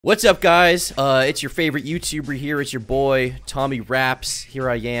What's up, guys? It's your favorite YouTuber here. It's your boy, Tommy Raps. Here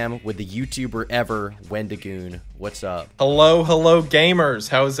I am with the YouTuber ever, Wendigoon. What's up? Hello, gamers.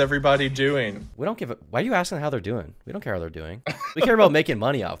 How is everybody doing? We don't give a... Why are you asking how they're doing? We don't care how they're doing. We care about making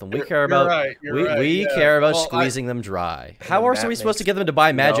money off them. We care about... We care about squeezing them dry. How else are we supposed to get them to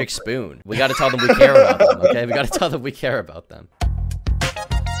buy Magic Spoon? We gotta tell them we care about them, okay? We gotta tell them we care about them.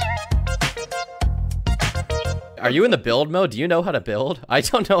 Are you in the build mode? Do you know how to build? I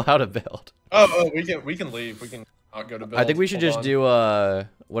don't know how to build. Oh, we can leave. We can go to build. I think we should just do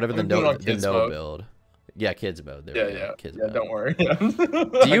whatever the no build. Yeah, kids mode. There we go. Kids mode. Don't worry.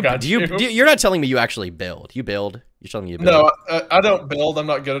 You're not telling me you actually build. You build. You're telling me you build. No, I don't build. I'm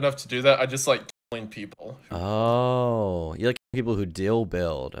not good enough to do that. I just like killing people. Oh, you like people who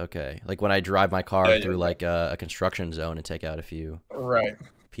build. Okay, like when I drive my car through like a construction zone and take out a few. Right.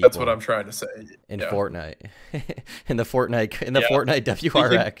 That's what I'm trying to say. In Fortnite. in the Fortnite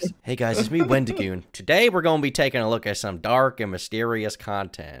WRX. Hey guys, it's me, Wendigoon. Today we're going to be taking a look at some dark and mysterious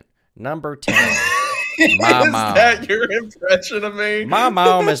content. Number 10. My mom. Is that your impression of me? My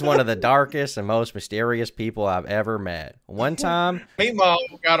mom is one of the darkest and most mysterious people I've ever met. One time... Me mom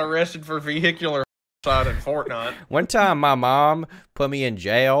got arrested for vehicular shot in Fortnite. One time my mom put me in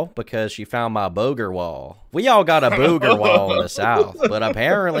jail because she found my booger wall. We all got a booger wall in the South, but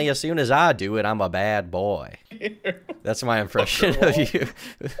apparently as soon as I do it, I'm a bad boy. That's my impression of you.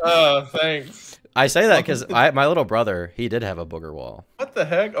 Thanks. I say that because my little brother, he did have a booger wall. What the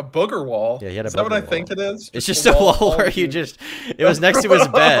heck? A booger wall? Yeah, he had a booger wall. Is that what I think it is? It's just a wall where you just, it was next to his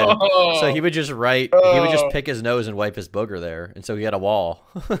bed. So he would just he would just pick his nose and wipe his booger there. And so he had a wall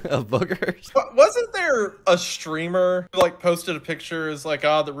of boogers. Wasn't there a streamer who like posted a picture as like,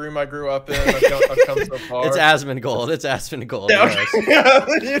 the room I grew up in, I've come so far. It's Asmongold. It's Asmongold. Yeah,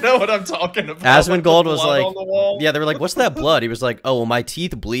 yes. You know what I'm talking about. Asmongold was like, yeah, they were like, what's that blood? He was like, oh, well, my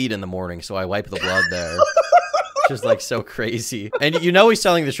teeth bleed in the morning, so I wipe the blood there. Just like so crazy. And you know he's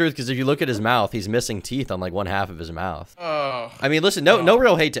telling the truth because if you look at his mouth, he's missing teeth on like one half of his mouth. I mean, listen, no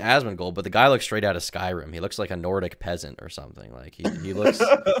real hate to Asmongold, but the guy looks straight out of Skyrim. He looks like a Nordic peasant or something. Like he looks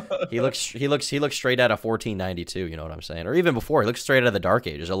straight out of 1492, you know what I'm saying? Or even before, he looks straight out of the Dark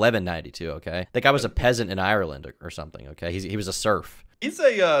Ages, 1192, okay? That guy was a peasant in Ireland or something, okay? He was a serf. He's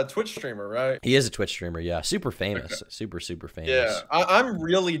a Twitch streamer, right? He is a Twitch streamer, yeah. Super famous. Okay. Super famous. Yeah, I'm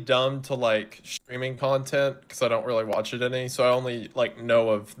really dumb to like streaming content because I don't really watch it any. So I only like know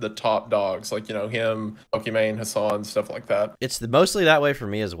of the top dogs, like, you know, him, Pokimane, Hassan, stuff like that. It's mostly that way for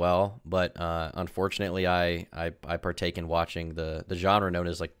me as well. But unfortunately, I partake in watching the genre known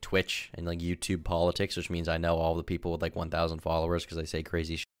as like Twitch and like YouTube politics, which means I know all the people with like 1,000 followers because they say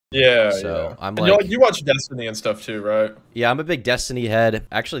crazy shit. Yeah, so yeah. I'm like, you watch Destiny and stuff too, right? Yeah, I'm a big Destiny head.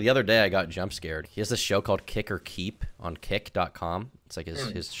 Actually, the other day I got jump scared. He has this show called Kick or Keep on kick.com. It's like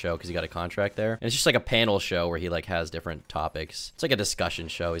his show because he got a contract there. And it's just like a panel show where he like has different topics. It's like a discussion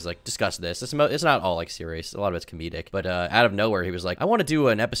show. He's like, discuss this. It's not all like serious. A lot of it's comedic. But out of nowhere, he was like, I want to do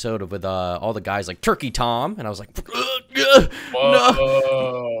an episode with all the guys like Turkey Tom. And I was like, no.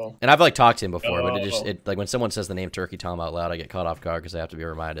 And I've like talked to him before, but it like when someone says the name Turkey Tom out loud, I get caught off guard because I have to be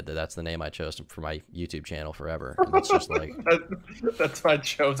reminded that that's the name I chose for my YouTube channel forever. And it's just like that's my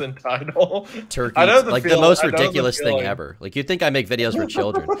chosen title. Turkey, like the most ridiculous thing ever. Like you'd think I make videos for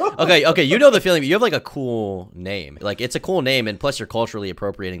children. Okay, you know the feeling. You have like a cool name. Like it's a cool name, and plus you're culturally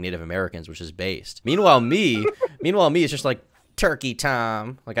appropriating Native Americans, which is based. Meanwhile, me, it's just like Turkey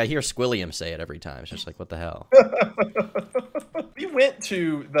Tom. Like I hear Squilliam say it every time. It's just like, what the hell? We went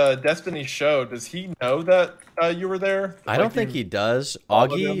to the Destiny show. Does he know that you were there? I don't think he does.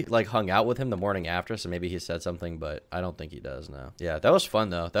 Augie like hung out with him the morning after, so maybe he said something, but I don't think he does now. Yeah, that was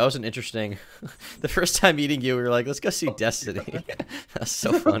fun though. That was an interesting. The first time meeting you, we were like, let's go see Destiny. That's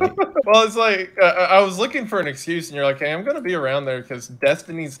so funny. Well, it's like I was looking for an excuse, and you're like, hey, I'm gonna be around there because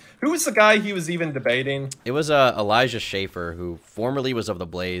Destiny's. Who was the guy he was even debating? It was Elijah Schaefer, who formerly was of the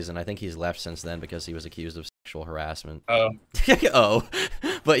Blaze, and I think he's left since then because he was accused of sexual harassment. Oh,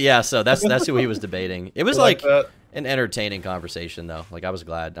 but yeah, so that's who he was debating. It was like an entertaining conversation though. Like I'm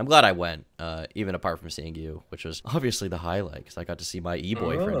glad I went, even apart from seeing you, which was obviously the highlight because I got to see my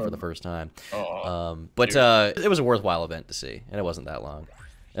boyfriend for the first time. But it was a worthwhile event to see, and it wasn't that long.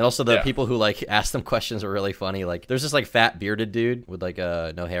 And also the people who like asked them questions were really funny. Like there's this like fat bearded dude with like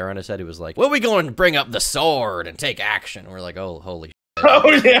no hair on his head who was like, well, we going to bring up the sword and take action. And we're like, oh, holy shit. Oh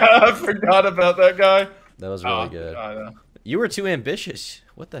yeah, I forgot about that guy. That was really good. You were too ambitious.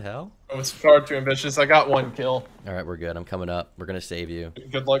 What the hell? I was far too ambitious. I got 1 kill. All right, we're good. I'm coming up. We're gonna save you.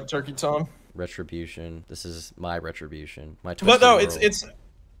 Good luck, Turkey Tom. Retribution. This is my retribution. My. But no, it's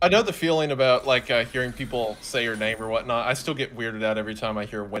I know the feeling about like hearing people say your name or whatnot. I still get weirded out every time I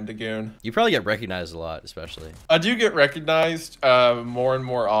hear Wendigoon. You probably get recognized a lot, especially. I do get recognized more and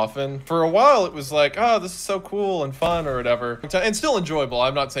more often. For a while, it was like, oh, this is so cool and fun or whatever, and still enjoyable.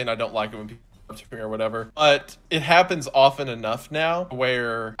 I'm not saying I don't like it when people to me or whatever, but it happens often enough now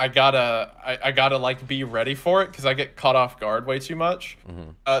where I gotta like be ready for it because I get caught off guard way too much.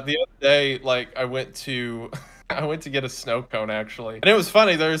 The other day, like I went to get a snow cone actually, and it was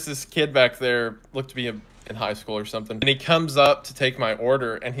funny. There's this kid back there, looked to be in high school or something, and he comes up to take my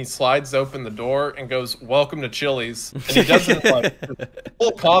order and he slides open the door and goes, "Welcome to Chili's," and he does it like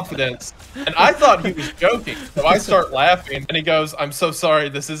full confidence, and I thought he was joking, so I start laughing and he goes, "I'm so sorry,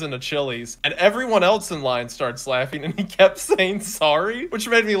 this isn't a Chili's," and everyone else in line starts laughing and he kept saying sorry, which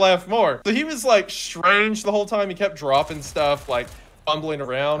made me laugh more. So he was like strange the whole time. He kept dropping stuff, like fumbling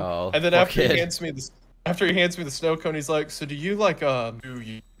around, and then after he hands me the snow cone, he's like, "So do you like do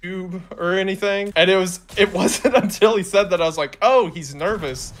YouTube or anything?" And it wasn't until he said that I was like, oh, he's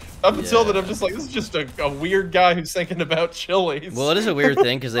nervous. Up until then, I'm just like, this is just a weird guy who's thinking about Chili's. Well, it is a weird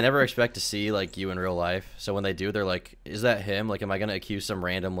thing because they never expect to see like you in real life. So when they do, they're like, is that him? Like, am I gonna accuse some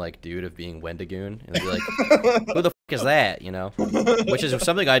random like dude of being Wendigoon? And they'll be like, who the f is that? You know, which is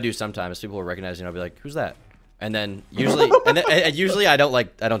something I do sometimes. People will recognize, you know, I'll be like, who's that? And then usually I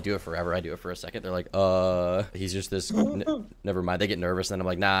don't do it forever. I do it for a second. They're like, he's just this. Never mind. They get nervous, and I'm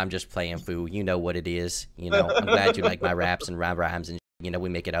like, nah, I'm just playing foo. You know what it is. You know, I'm glad you like my raps and rhymes and you know we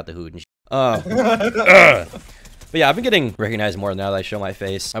make it out the hood and But yeah, I've been getting recognized more now that I show my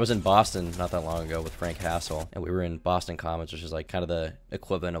face. I was in Boston not that long ago with Frank Hassel, and we were in Boston Commons, which is like kind of the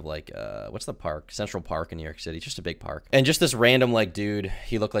equivalent of like, what's the park? Central Park in New York City, just a big park. And just this random like dude,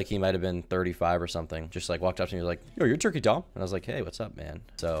 he looked like he might have been 35 or something, just like walked up to me and was like, yo, you're Turkey Tom? And I was like, hey, what's up, man?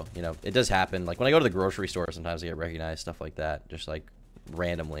 So, you know, it does happen. Like when I go to the grocery store, sometimes I get recognized, stuff like that, just like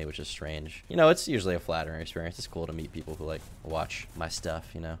randomly, which is strange. You know, it's usually a flattering experience. It's cool to meet people who like watch my stuff,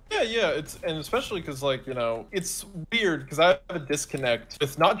 you know. Yeah, and especially because like, you know, it's weird because I have a disconnect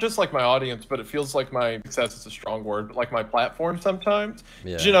with not just like my audience, but it feels like my success is a strong word, but like my platform sometimes.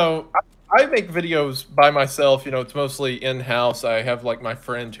 Yeah. You know, I make videos by myself, you know, it's mostly in-house. I have like my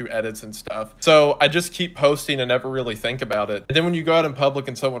friend who edits and stuff. So I just keep posting and never really think about it. And then when you go out in public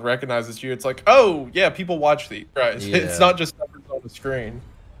and someone recognizes you, it's like, oh yeah, people watch these, right? Yeah. It's not just numbers on the screen.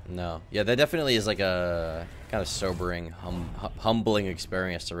 No. Yeah, that definitely is like a kind of sobering, humbling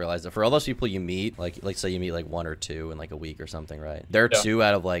experience to realize that for all those people you meet, like say you meet like 1 or 2 in like a week or something, right? There are 2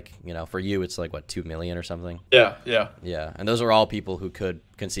 out of like, you know, for you it's like what, 2 million or something? Yeah. Yeah, and those are all people who could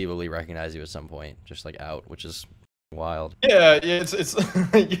conceivably recognize you at some point, just like out, which is wild. Yeah, it's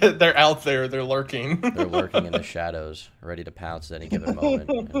yeah, they're out there, they're lurking. They're lurking in the shadows, ready to pounce at any given moment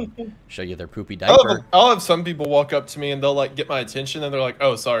and show you their poopy diaper. I'll have some people walk up to me and they'll like get my attention and they're like,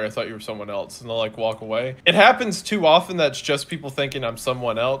 oh, sorry, I thought you were someone else, and they'll like walk away. It happens too often that's just people thinking I'm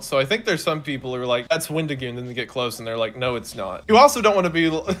someone else. So I think there's some people who are like, that's Wendigoon, then they get close and they're like, no, it's not. You also don't want to be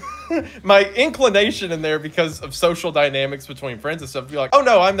my inclination in there because of social dynamics between friends and stuff, be like, oh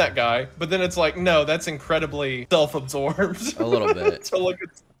no, I'm that guy. But then it's like, no, that's incredibly self-absorbed. A little bit. To look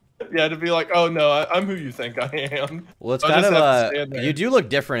at, to be like, oh no, I'm who you think I am. Well, it's kind of you do look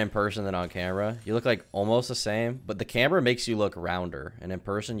different in person than on camera. You look like almost the same, but the camera makes you look rounder, and in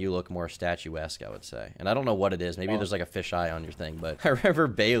person you look more statuesque, I would say. And I don't know what it is. Maybe there's like a fisheye on your thing, but I remember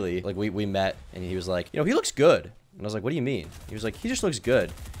Bailey, like we met, and he was like, you know, he looks good. And I was like, what do you mean? He was like, he just looks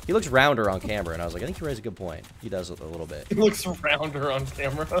good. He looks rounder on camera. And I was like, I think he raised a good point. He does a little bit. He looks rounder on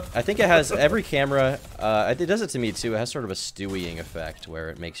camera. I think it has, every camera, it does it to me too. It has sort of a Stewieing effect where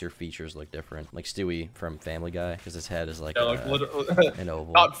it makes your features look different. Like Stewie from Family Guy, because his head is like, an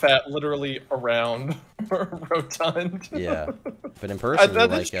oval. Not fat, literally around, rotund. Yeah. But in person,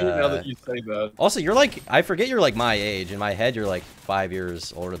 that is true now that you say that. Also, you're like, I forget you're like my age. In my head, you're like 5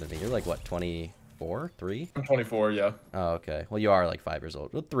 years older than me. You're like, what, 24, 3? I'm 24, yeah. Oh, okay. Well, you are like 5 years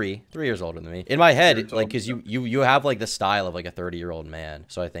old. Well, 3 years older than me. In my head, like, because you have like the style of like a 30-year-old man.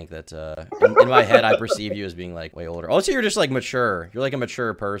 So I think that in my head, I perceive you as being like way older. Also, you're just like mature. You're like a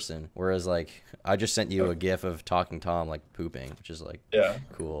mature person. Whereas like I just sent you a GIF of Talking Tom like pooping, which is like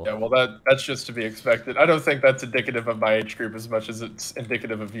cool. Yeah, well that's just to be expected. I don't think that's indicative of my age group as much as it's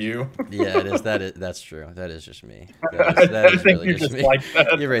indicative of you. Yeah, it is. That's true. That is just me. That is really just me. Like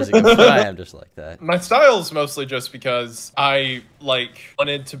that. You're raising a I am just like that. that? My style is mostly just because I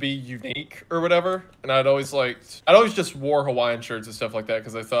wanted to be unique or whatever, and I'd always just wore Hawaiian shirts and stuff like that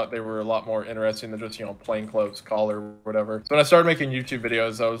because I thought they were a lot more interesting than just plain clothes, collar, or whatever. So when I started making YouTube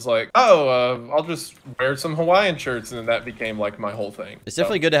videos, I was like, oh, I'll just wear some Hawaiian shirts, and then that became like my whole thing. It's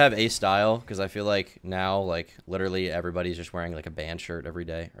definitely good to have a style because I feel like now literally everybody's just wearing like a band shirt every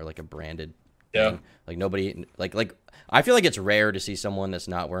day or like a branded thing. Like nobody like I feel like it's rare to see someone that's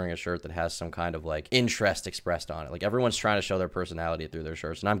not wearing a shirt that has some kind of like interest expressed on it. Like everyone's trying to show their personality through their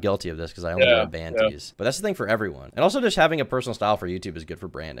shirts, and I'm guilty of this because I only wear band tees. But that's the thing for everyone. And also just having a personal style for YouTube is good for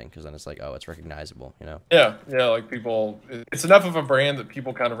branding because then it's like, oh, it's recognizable, you know? Yeah, like people, it's enough of a brand that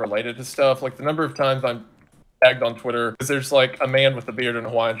people kind of related to stuff. Like the number of times I'm tagged on Twitter because there's like a man with a beard and a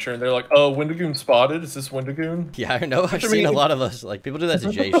Hawaiian shirt, and they're like, "Oh, Wendigoon spotted. Is this Wendigoon?" Yeah, I know. I've seen a lot of us. Like people do that to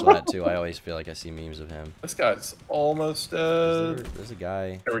Jay Schlatt too. I always feel like I see memes of him. This guy's almost dead. There's a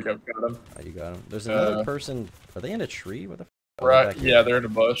guy. There we go. Got him. Oh, you got him. There's another person. Are they in a tree? What the? Right. Yeah, they're in a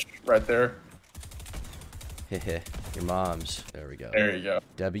bush right there. Your mom's. There we go. There you go.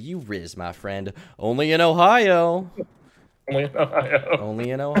 W Riz, my friend. Only in Ohio. Only in Ohio. Only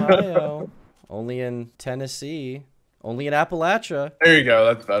in Ohio. Only in Tennessee. Only in Appalachia. There you go.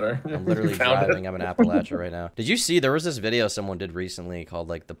 That's better. I'm literally driving. I'm in Appalachia right now. Did you see there was this video someone did recently called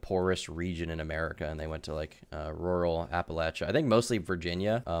like the poorest region in America, and they went to like rural Appalachia. I think mostly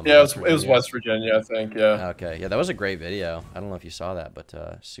Virginia. Yeah, it was West Virginia, I think. Yeah. Okay. Yeah, that was a great video. I don't know if you saw that, but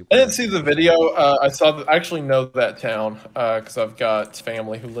super. I didn't see the video. I actually know that town because I've got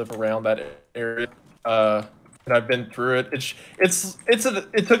family who live around that area. And I've been through it.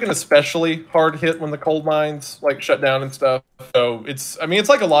 It took an especially hard hit when the coal mines like shut down and stuff. So it's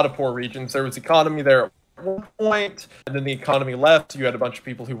like a lot of poor regions. There was economy there at one point, and then the economy left. You had a bunch of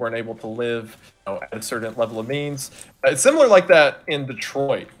people who weren't able to live at a certain level of means. It's similar like that in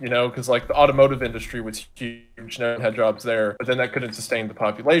Detroit, because like the automotive industry was huge. No one had jobs there, but then that couldn't sustain the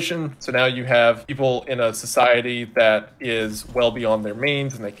population. So now you have people in a society that is well beyond their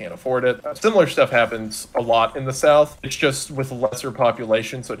means and they can't afford it. Similar stuff happens a lot in the South. It's just with lesser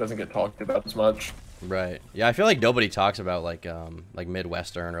population, so it doesn't get talked about as much. Right. Yeah, I feel like nobody talks about like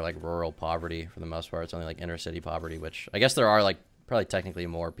Midwestern or like rural poverty for the most part. It's only like inner city poverty, which I guess there are like probably technically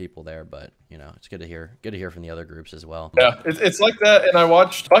more people there, but it's good to hear from the other groups as well. Yeah, it's like that. And I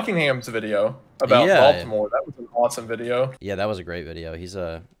watched Buckingham's video about Baltimore. That was an awesome video. Yeah, that was a great video. He's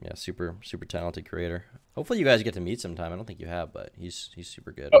a super talented creator. Hopefully you guys get to meet sometime. I don't think you have, but he's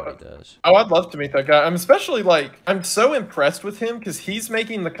super good at what he does. Oh, I'd love to meet that guy. I'm especially I'm so impressed with him because he's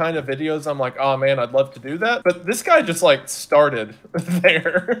making the kind of videos I'm like, oh man, I'd love to do that. But this guy just started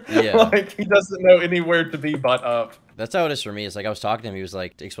there. Yeah. He doesn't know anywhere to be but up. That's how it is for me. It's like I was talking to him. He was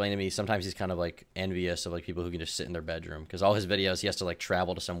like explaining to me sometimes he's kind of like envious of like people who can just sit in their bedroom because all his videos he has to like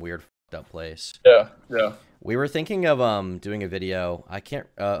travel to some weird up place. Yeah. We were thinking of doing a video. I can't.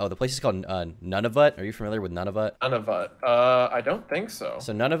 The place is called Nunavut. Are you familiar with Nunavut? Nunavut. I don't think so.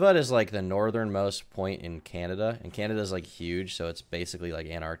 So Nunavut is like the northernmost point in Canada, and Canada is like huge. So it's basically like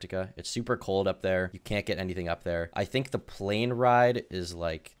Antarctica. It's super cold up there. You can't get anything up there. I think the plane ride is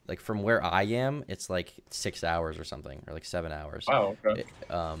like from where I am, it's like 6 hours or something, or like 7 hours. Wow. Okay.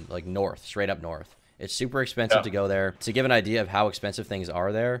 Like north, straight up north. It's super expensive to go there. To give an idea of how expensive things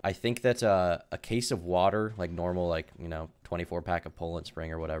are there, I think that a case of water, like normal, 24 pack of Poland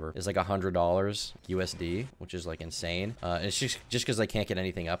Spring or whatever, is like $100 USD, which is like insane. It's just because I can't get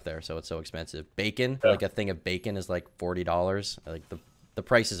anything up there, so it's so expensive. Bacon, like a thing of bacon is like $40. Like the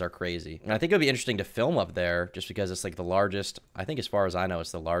prices are crazy. And I think it would be interesting to film up there just because it's like the largest, I think as far as I know,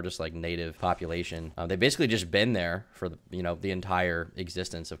 it's the largest like native population. They've basically just been there for the entire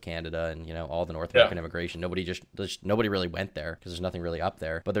existence of Canada and, all the North American immigration. Nobody really went there because there's nothing really up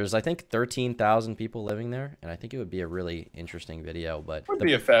there. But there's, I think, 13,000 people living there. And I think it would be a really interesting video. But it would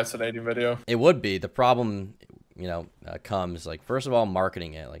be a fascinating video. It would be. The problem comes like, first of all,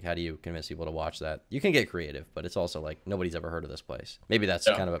 marketing it. Like, how do you convince people to watch that? You can get creative, but it's also like nobody's ever heard of this place. Maybe that's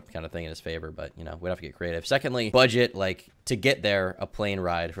kind of a thing in his favor, but we'd have to get creative. Secondly, budget, like to get there, a plane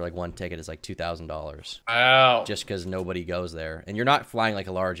ride for like one ticket is like $2,000. Wow. Just because nobody goes there. And you're not flying like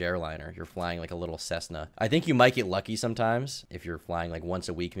a large airliner. You're flying like a little Cessna. I think you might get lucky sometimes if you're flying like once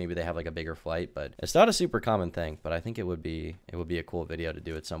a week. Maybe they have like a bigger flight, but it's not a super common thing. But I think it would be a cool video to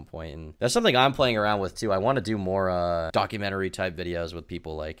do at some point. And that's something I'm playing around with too. I want to do more documentary type videos with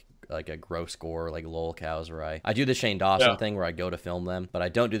people like a gross score, like lol cows, where I do the Shane Dawson thing where I go to film them, but I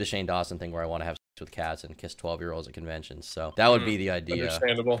don't do the Shane Dawson thing where I want to have sex with cats and kiss 12-year-olds at conventions. So that would be the idea.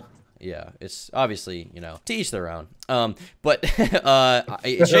 Understandable. Yeah, it's obviously, you know, to each their own. But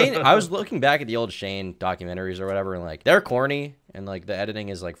Shane, I was looking back at the old Shane documentaries or whatever, and like they're corny and like the editing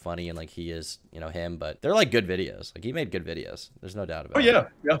is like funny and like he is, you know, him, but they're like good videos. Like he made good videos. There's no doubt about it. Oh yeah,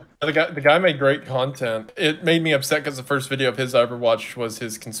 yeah. The guy made great content. It made me upset because the first video of his I ever watched was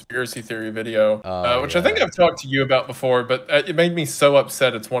his conspiracy theory video, which I think I've talked to you about before. But it made me so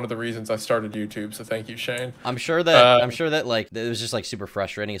upset. It's one of the reasons I started YouTube. So thank you, Shane. I'm sure that like it was just like super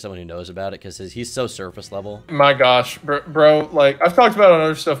frustrating as someone who knows about it because he's so surface level. My gosh, bro, like I've talked about it on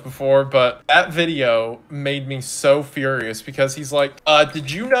other stuff before, but that video made me so furious because he's like, did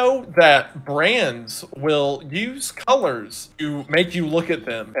you know that brands will use colors to make you look at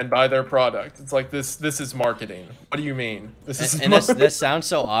them and buy their product? It's like this is marketing. What do you mean? This sounds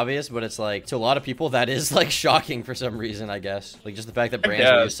so obvious, but it's like to a lot of people that is like shocking for some reason, I guess. Like just the fact that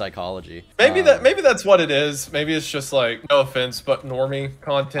brands will use psychology. Maybe that's what it is. Maybe it's just like, no offense, but normie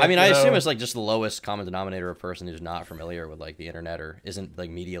content. I mean, I assume it's like just the lowest common denominator of a person who's not familiar with like the internet or isn't like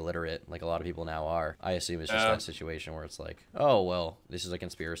media literate like a lot of people now are. I assume it's just that situation where it's like, oh well, this is a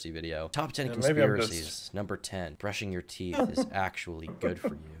conspiracy video. Top 10 conspiracies. Number 10. Brushing your teeth is actually good for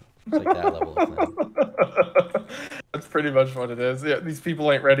you. It's like that level of thing. That's pretty much what it is. Yeah, these people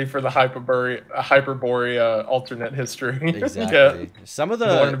ain't ready for the hyperbore alternate history. Exactly. Yeah. Some of the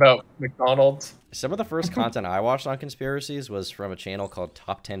learn about McDonald's. Some of the first content I watched on conspiracies was from a channel called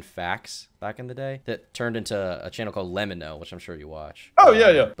Top 10 Facts back in the day that turned into a channel called Lemino, which I'm sure you watch. Oh,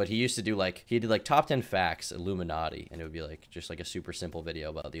 yeah. But he used to do like, he did like Top 10 Facts Illuminati, and it would be like just like a super simple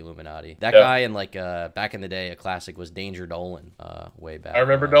video about the Illuminati. That guy, and like back in the day, a classic was Danger Dolan, way back. I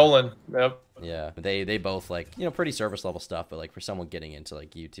remember Dolan. Yep. Yeah, they both like, you know, pretty surface level stuff, but like for someone getting into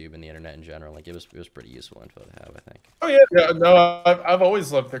like YouTube and the internet in general, like it was pretty useful info to have, I think. Oh yeah, no, I've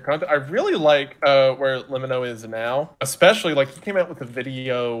always loved their content. I really like where Lemino is now, especially like he came out with a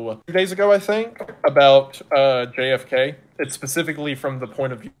video 2 days ago, I think, about JFK. It's specifically from the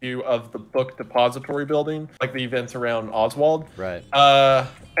point of view of the book depository building, like the events around Oswald. Right. And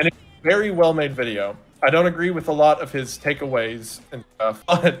it's a very well made video. I don't agree with a lot of his takeaways and stuff,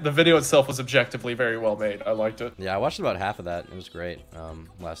 but the video itself was objectively very well made. I liked it. Yeah, I watched about half of that. It was great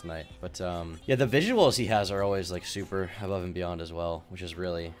last night. But yeah, the visuals he has are always like super above and beyond as well, which is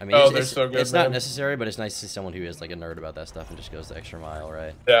really, I mean, they're so good, it's not necessary, but it's nice to see someone who is like a nerd about that stuff and just goes the extra mile,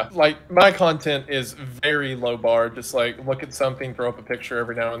 right? Yeah, like my content is very low bar, just like look at something, throw up a picture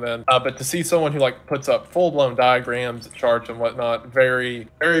every now and then. But to see someone who like puts up full-blown diagrams, charts and whatnot, very,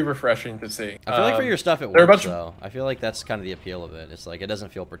 very refreshing to see. I feel like for your stuff it works though. I feel like that's kind of the appeal of it. It's like it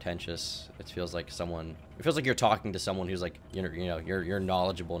doesn't feel pretentious. It feels like you're talking to someone who's like, you know, your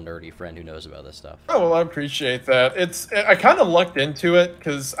knowledgeable nerdy friend who knows about this stuff. Oh well, I appreciate that. I kind of lucked into it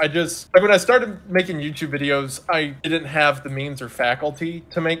because I just like when I started making YouTube videos, I didn't have the means or faculty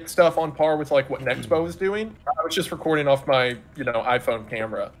to make stuff on par with like what Nexpo was doing. I was just recording off my iPhone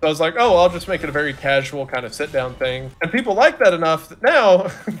camera. So I was like, oh, I'll just make it a very casual kind of sit down thing, and people like that enough that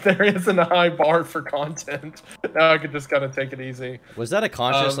now there isn't a high bar for content. Now I could just kind of take it easy. Was that a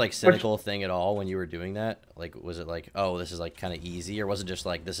conscious like cynical thing at all when you were doing that? Like was it like, oh, this is like kind of easy, or was it just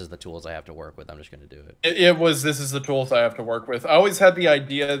like, this is the tools I have to work with, I'm just going to do it? It was, this is the tools I have to work with. I always had the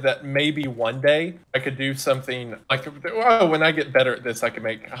idea that maybe one day I could do something like, oh, when I get better at this I can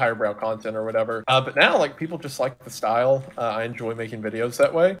make higher brow content or whatever. But now like people just like the style. I enjoy making videos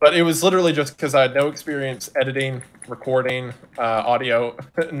that way. But it was literally just because I had no experience editing, recording, audio,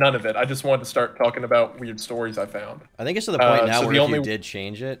 none of it. I just wanted to start talking about weird stories I found. I think it's to the point now where if you did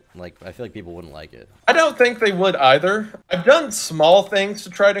change it, like I feel like people wouldn't like it. I don't think they would either. I've done small things to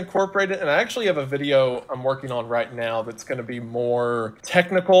try to incorporate it, and I actually have a video I'm working on right now that's going to be more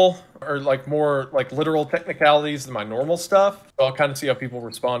technical or like more like literal technicalities than my normal stuff. So I'll kind of see how people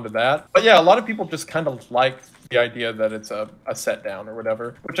respond to that. But yeah, a lot of people just kind of like the idea that it's a set down or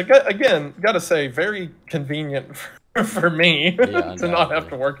whatever, which again, gotta say, very convenient for me to not have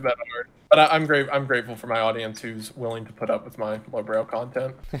to work that hard. But I'm grateful for my audience who's willing to put up with my lowbrow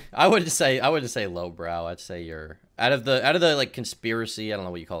content. I wouldn't say lowbrow. I'd say you're out of the like conspiracy, I don't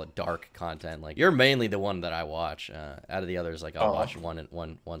know what you call it, dark content. Like you're mainly the one that I watch. Out of the others, like I'll watch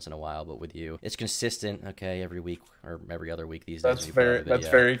one once in a while. But with you, it's consistent. Okay, every week or every other week these days. That's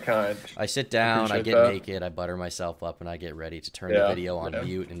very kind. I sit down, I get naked, I butter myself up, and I get ready to turn the video on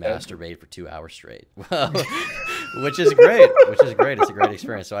mute and masturbate for 2 hours straight. Which is great. It's a great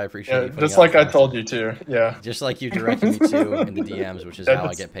experience. So I appreciate you. Just like I told you to. Yeah. Just like you directed me to in the DMs, which is how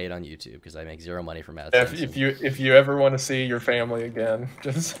I get paid on YouTube because I make zero money from AdSense. If you ever want to see your family again,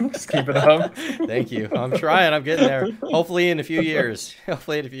 just keep it up. Thank you. I'm trying. I'm getting there. Hopefully in a few years.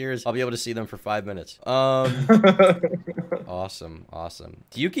 I'll be able to see them for 5 minutes. Awesome, awesome.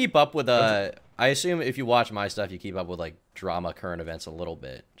 Do you keep up with I assume if you watch my stuff, you keep up with like drama, current events a little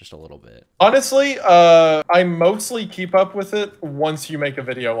bit, just a little bit. Honestly, I mostly keep up with it once you make a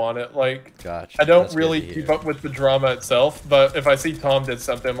video on it. Like, gotcha. I don't really keep up with the drama itself, but if I see Tom did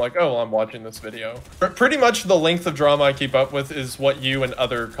something, I'm like, oh, well, I'm watching this video. Pretty much the length of drama I keep up with is what you and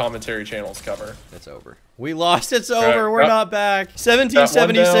other commentary channels cover. It's over. We lost. It's over. Right. We're not back.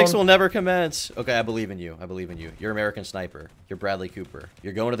 1776 will never commence. Okay, I believe in you. I believe in you. You're American Sniper. You're Bradley Cooper.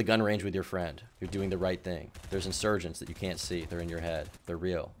 You're going to the gun range with your friend. You're doing the right thing. There's insurgents that you can't see. They're in your head. They're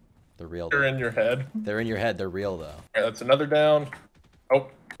real. They're real. They're in your head. They're in your head. They're real, though. All right, that's another down. Oh,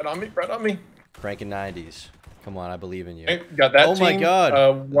 right on me. Right on me. Cranking 90s. Come on, I believe in you. Okay, got that. Oh my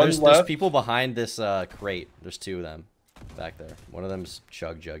God. There's people behind this crate. There's 2 of them back there. One of them's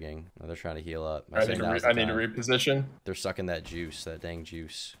jugging. Oh, they're trying to heal up. I need to reposition. They're sucking that juice, that dang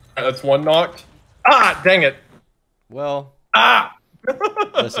juice. All right, that's 1 knocked. Ah, dang it. Well. Ah.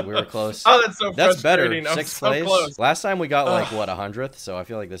 Listen, we were close. Oh, that's so That's better. frustrating. 6th place. Close. Last time we got like what, 100th. So I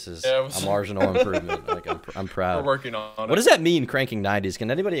feel like this is a marginal improvement. Like I'm proud. We're working on it. What does that mean, cranking 90s? Can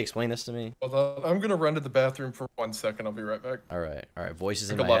anybody explain this to me? Well, I'm gonna run to the bathroom for 1 second. I'll be right back. All right.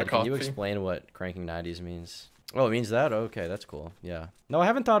 Voices in my head. Can you explain what cranking 90s means? Oh, it means that. Okay, that's cool. Yeah. No, I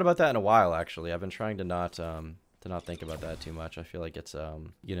haven't thought about that in a while. Actually, I've been trying to not think about that too much. I feel like it's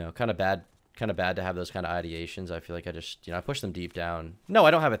you know, kind of bad to have those kind of ideations. I feel like I just, you know, I push them deep down. No,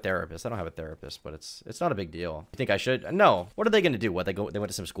 I don't have a therapist. But it's not a big deal. You think I should? No. What are they going to do? They went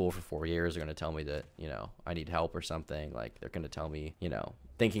to some school for 4 years. They're going to tell me that, you know, I need help or something. Like, they're going to tell me, you know,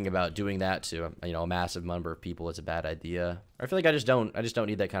 thinking about doing that to, you know, a massive number of people is a bad idea. I feel like I just don't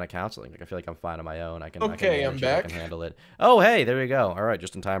need that kind of counseling. Like, I feel like I'm fine on my own. I'm back. I can handle it. Oh, hey, there you go. All right,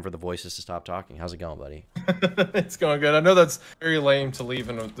 just in time for the voices to stop talking. How's it going, buddy? It's going good. I know that's very lame to leave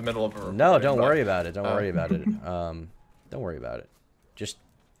in the middle of a No, don't worry about it. Don't worry about it. Don't worry about it. Just,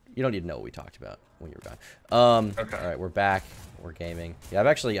 you don't need to know what we talked about when you're done. Okay. All right, we're back. We're gaming. Yeah, I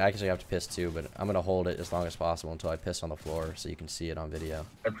actually have to piss too, but I'm gonna hold it as long as possible until I piss on the floor so you can see it on video.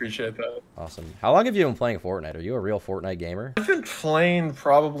 I appreciate that. Awesome. How long have you been playing Fortnite? Are you a real Fortnite gamer? I've been playing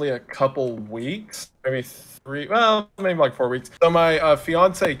probably a couple weeks, maybe 3, well, maybe like 4 weeks. So my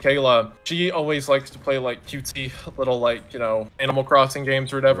fiance Kayla, she always likes to play like cutesy little like, you know, Animal Crossing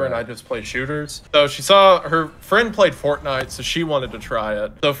games or whatever, and I just play shooters. So she saw her friend played Fortnite, so she wanted to try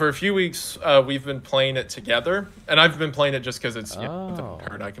it. So for a few weeks, we've been playing it together, and I've been playing it just because it's you know,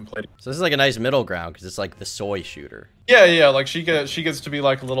 her and I can play it. So this is like a nice middle ground because it's like the soy shooter. Yeah, like she gets to be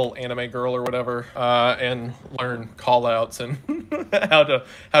like a little anime girl or whatever, and learn call outs and how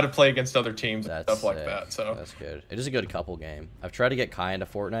to play against other teams and stuff like that. So that's good. It is a good couple game. I've tried to get Kai into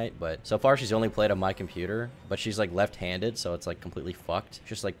Fortnite, but so far she's only played on my computer, but she's like left-handed, so it's like completely fucked.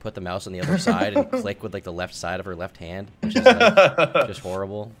 Just like put the mouse on the other side and click with like the left side of her left hand, which is like, just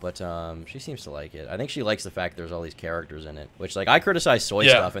horrible. But she seems to like it. I think she likes the fact there's all these characters in it, which like I criticize soy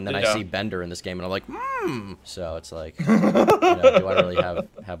stuff, and then I see Bender in this game, and I'm like, So it's like, you know, do I really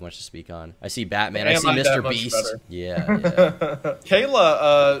have much to speak on? I see Batman. I see Mr. Beast. Yeah.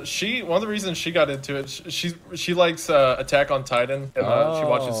 Kayla, one of the reasons she got into it, she likes Attack on Titan, and she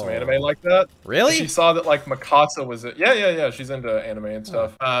watches some anime like that. Really? She saw that like Mikasa was it. Yeah. She's into anime and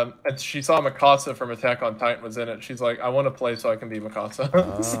stuff. And she saw Mikasa from Attack on Titan was in it. She's like, I want to play so I can be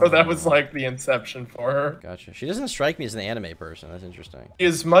Mikasa. So that was like the inception for her. Gotcha. She doesn't strike me as an anime person. That's interesting. She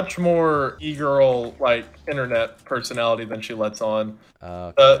is much more e-girl like internet personality than she lets on.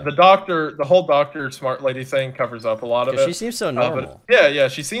 The whole doctor smart lady thing covers up a lot of it. She seems so normal. Yeah,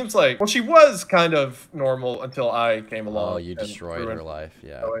 she seems like, well, she was kind of normal until I came along. Oh, you destroyed her life.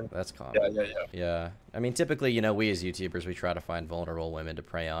 Yeah, that's common. Yeah. I mean, typically, you know, we as YouTubers, we try to find vulnerable women to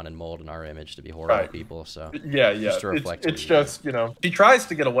prey on and mold in our image to be horrible people. So yeah. Just to reflect it's just, you know, she tries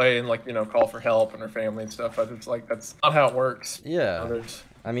to get away and like, you know, call for help and her family and stuff. But it's like that's not how it works. Yeah. You know,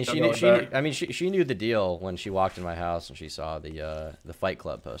 I mean, she knew the deal when she walked in my house and she saw the Fight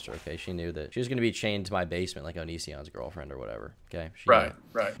Club poster. Okay, she knew that she was gonna be chained to my basement like Onision's girlfriend or whatever. Okay, right.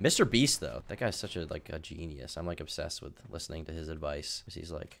 Mr. Beast though, that guy's such a genius. I'm like obsessed with listening to his advice.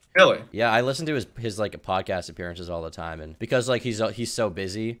 He's like, really? Yeah, I listen to his like podcast appearances all the time, and because like he's so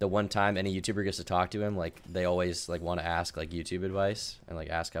busy, the one time any YouTuber gets to talk to him, like they always like want to ask like YouTube advice and like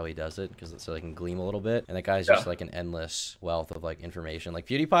ask how he does it because so they can gleam a little bit. And that guy's just like an endless wealth of like information. Like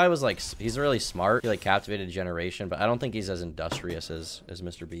PewDiePie was like, he's really smart. He like captivated a generation, but I don't think he's as industrious as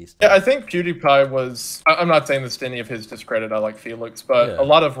Mr. Beast. Yeah, I think PewDiePie was, I'm not saying this to any of his discredit, I like Felix, but a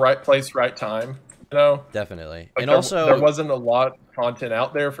lot of right place, right time, you know? Definitely. Like and also there wasn't a lot content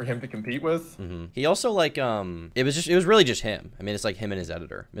out there for him to compete with. He also like it was really just him. I mean, it's like him and his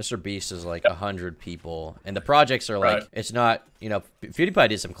editor. Mr. Beast is like 100 people, and the projects are like it's not, you know, PewDiePie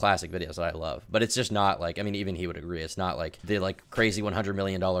did some classic videos that I love, but it's just not like, I mean, even he would agree, it's not like the like crazy $100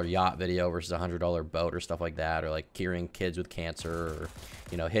 million yacht video versus $100 boat or stuff like that, or like curing kids with cancer, or,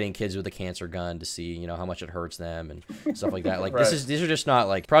 you know, hitting kids with a cancer gun to see, you know, how much it hurts them and stuff like that. Like these are just not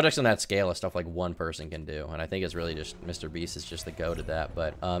like projects on that scale of stuff like one person can do. And I think it's really just Mr. Beast is just the go to that.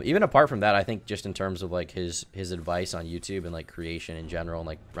 But even apart from that, I think just in terms of like his advice on YouTube and like creation in general and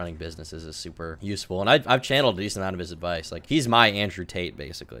like running businesses is super useful. And I've channeled a decent amount of his advice. Like he's my Andrew Tate,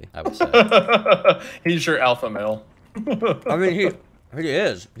 basically, I would say. He's your alpha male. I mean, he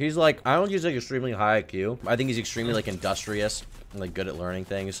is. He's like, I don't think he's like extremely high IQ. I think he's extremely like industrious and like good at learning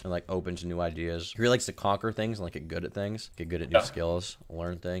things and like open to new ideas. He really likes to conquer things and like get good at things, get good at new skills,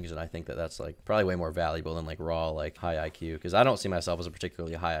 learn things. And I think that that's like probably way more valuable than like raw like high IQ, because I don't see myself as a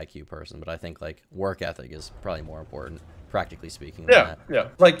particularly high IQ person, but I think like work ethic is probably more important, practically speaking. Yeah.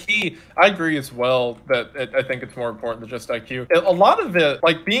 Like I agree as well that I think it's more important than just IQ. A lot of it,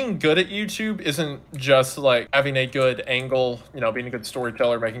 like being good at YouTube isn't just like having a good angle, you know, being a good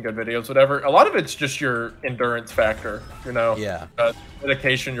storyteller, making good videos, whatever. A lot of it's just your endurance factor, you know? Yeah.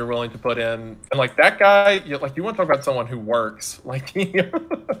 Dedication you're willing to put in. And like that guy, like you want to talk about someone who works, like he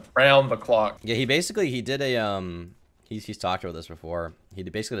round the clock. Yeah, he did a, he's talked about this before. He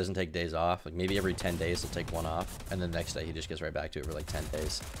basically doesn't take days off. Like maybe every 10 days he'll take one off, and then the next day he just gets right back to it for like 10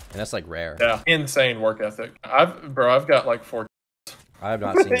 days. And that's like rare. Yeah, insane work ethic. I've got like 4. I have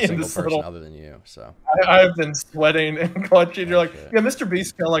not seen a single person other than you, so. I've been sweating and clutching. You're like, yeah, Mr.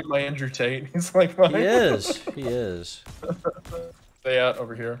 Beast kind of like my Andrew Tate. He's like my... He is. Stay out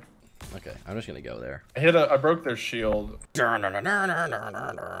over here. Okay, I'm just gonna go there. I broke their shield. I'm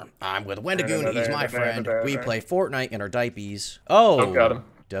with Wendigoon, he's my friend. We play Fortnite in our diapies. Oh, got him.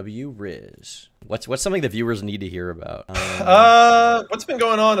 W Riz. What's something the viewers need to hear about? What's been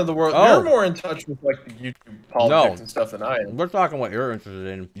going on in the world? You're more in touch with like the YouTube politics and stuff than I am. We're talking what you're interested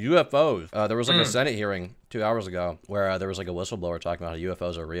in. UFOs. There was like a Senate hearing 2 hours ago where there was like a whistleblower talking about how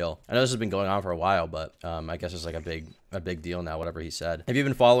UFOs are real. I know this has been going on for a while, but I guess it's like a big deal now, whatever he said. Have you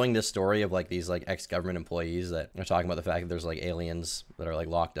been following this story of like these like ex-government employees that are talking about the fact that there's like aliens that are like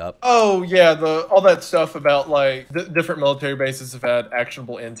locked up? Oh yeah, all that stuff about like different military bases have had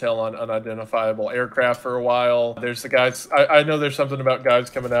actionable intel on unidentifiable aircraft for a while. There's the guys, I know there's something about guys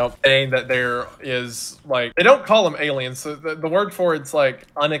coming out saying that there is like, they don't call them aliens. So the word for it's like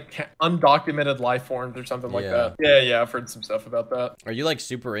undocumented life forms or something like that. Yeah, I've heard some stuff about that. Are you like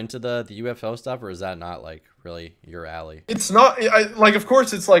super into the UFO stuff, or is that not like really your alley? It's not, like, of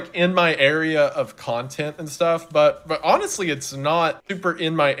course it's like in my area of content and stuff, but honestly it's not super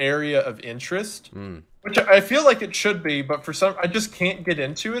in my area of interest. Which I feel like it should be, but for some, I just can't get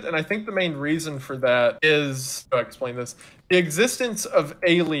into it. And I think the main reason for that is, how do I explain this? The existence of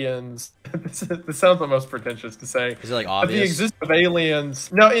aliens. This sounds almost pretentious to say. Is it like obvious? The existence of aliens.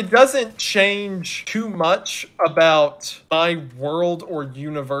 No, it doesn't change too much about my world or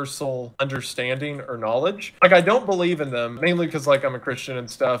universal understanding or knowledge. Like, I don't believe in them, mainly because like I'm a Christian and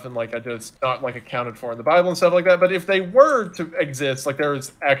stuff, and like I just not like accounted for in the Bible and stuff like that. But if they were to exist, like there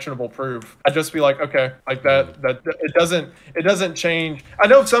is actionable proof, I'd just be like, okay, like that it doesn't change. I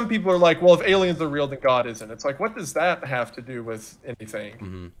know some people are like, well, if aliens are real, then God isn't. It's like, what does that have to do with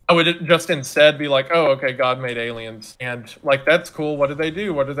anything? I would just instead be like, oh, okay, God made aliens, and like that's cool. What do they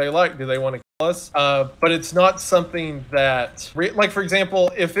do? What do they like? Do they want to kill us? But it's not something that, like, for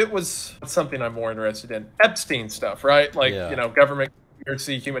example, if it was something I'm more interested in, Epstein stuff, right? Like, you know, government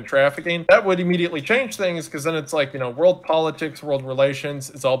see human trafficking, that would immediately change things, because then it's like, you know, world politics, world relations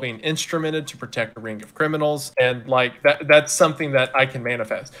is all being instrumented to protect a ring of criminals, and like that's something that I can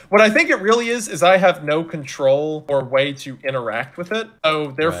manifest. What I think it really is I have no control or way to interact with it,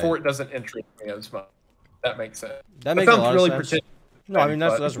 so therefore it doesn't interest me as much. That makes sense. That makes a lot of sense. No, I mean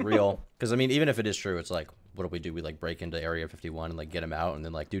that's real, because I mean, even if it is true, it's like, what do? We like break into Area 51 and like get him out and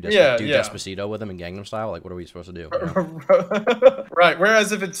then like do Despacito with him in Gangnam Style? Like, what are we supposed to do? You know? Right.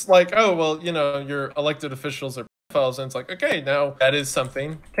 Whereas if it's like, oh, well, you know, your elected officials are pedophiles, and it's like, okay, now that is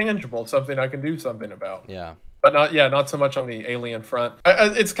something tangible, something I can do something about. Yeah. But not so much on the alien front.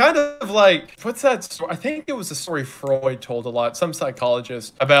 It's kind of like, what's that story? I think it was a story Freud told a lot, some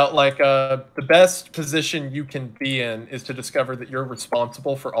psychologist, about like the best position you can be in is to discover that you're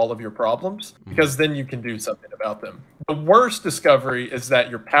responsible for all of your problems, because then you can do something about them. The worst discovery is that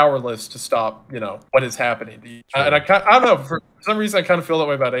you're powerless to stop, you know, what is happening to you. And I don't know, For some reason, I kind of feel that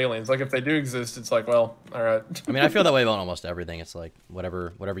way about aliens. Like, if they do exist, it's like, well, all right. I mean, I feel that way about almost everything. It's like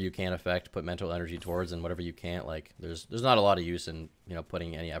whatever you can affect, put mental energy towards, and whatever you can't, like, there's not a lot of use in, you know,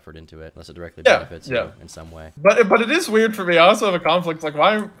 putting any effort into it unless it directly benefits you in some way. But it is weird for me. I also have a conflict. Like,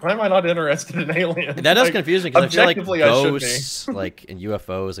 why am I not interested in aliens? That does confuse me because I feel like ghosts, like, and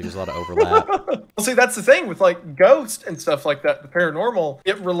UFOs, like, there's a lot of overlap. Well, see, that's the thing with, like, ghosts and stuff like that, the paranormal,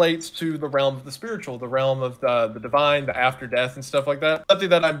 it relates to the realm of the spiritual, the realm of the divine, the after death and stuff like that. Something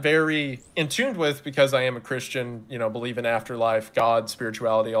that I'm very in tune with because I am a Christian, you know, believe in afterlife, God,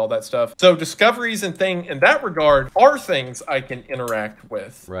 spirituality, all that stuff. So discoveries and thing in that regard are things I can interact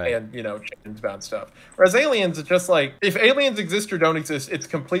with and, you know, change about stuff. Whereas aliens, it's just like, if aliens exist or don't exist, it's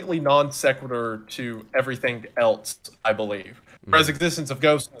completely non sequitur to everything else, I believe. Whereas existence of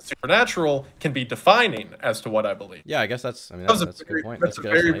ghosts and the supernatural can be defining as to what I believe. Yeah, I guess that's a good point. That's a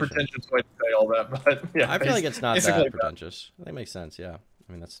very pretentious way to say all that, but yeah. I feel like it's not that pretentious. That makes sense, yeah.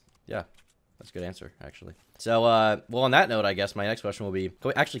 I mean, that's a good answer, actually. So, well, on that note, I guess my next question will be,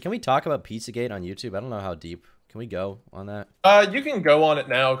 can we talk about Pizzagate on YouTube? I don't know how deep. Can we go on that? You can go on it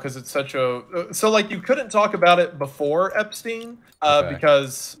now because it's such a... So, like, you couldn't talk about it before Epstein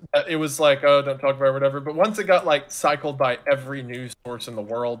because it was like, oh, don't talk about it, whatever. But once it got, like, cycled by every news source in the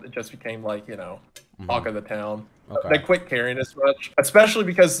world, it just became, like, you know, talk of the town. They quit caring as much, especially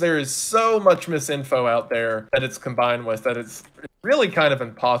because there is so much misinfo out there that it's combined with that it's really kind of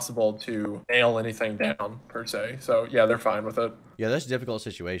impossible to nail anything down, per se. So, yeah, they're fine with it. Yeah, that's a difficult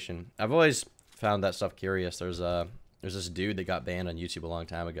situation. I've always found that stuff curious. There's this dude that got banned on YouTube a long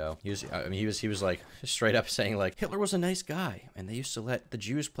time ago. He was like straight up saying like Hitler was a nice guy and they used to let the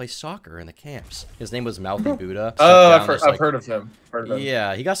Jews play soccer in the camps. His name was Mouthy Buddha. Oh, I've heard of him.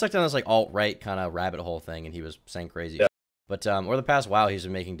 Yeah, he got stuck down this like alt-right kind of rabbit hole thing, and he was saying crazy shit. But over the past while, he's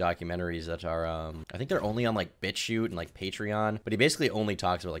been making documentaries that are, I think they're only on like BitChute and like Patreon. But he basically only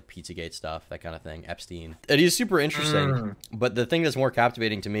talks about like Pizzagate stuff, that kind of thing, Epstein. And he's super interesting. But the thing that's more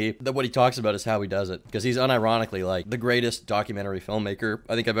captivating to me than what he talks about is how he does it. Because he's unironically like the greatest documentary filmmaker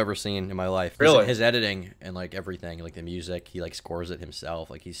I think I've ever seen in my life. Really? His editing and like everything, like the music, he like scores it himself.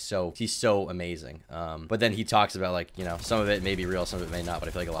 Like he's so amazing. But then he talks about like, you know, some of it may be real, some of it may not. But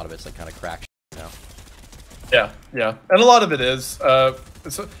I feel like a lot of it's like kind of crack, you know. Yeah, and a lot of it is.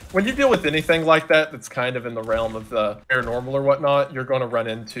 So when you deal with anything like that that's kind of in the realm of the paranormal or whatnot, you're going to run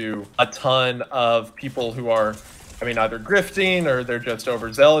into a ton of people who are, I mean, either grifting or they're just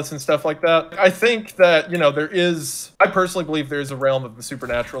overzealous and stuff like that. I think that, you know, I personally believe there's a realm of the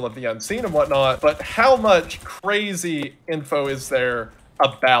supernatural, of the unseen and whatnot, but how much crazy info is there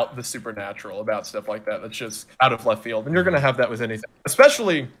about the supernatural, about stuff like that, that's just out of left field? And you're going to have that with anything,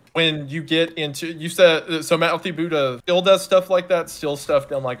 especially when you get into, you said, so Mouthy Buddha still does stuff like that, still stuff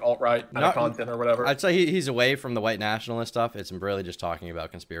done like alt-right content or whatever? I'd say he's away from the white nationalist stuff. It's really just talking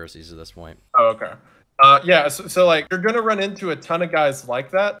about conspiracies at this point. Oh, okay. Yeah, so like, you're going to run into a ton of guys like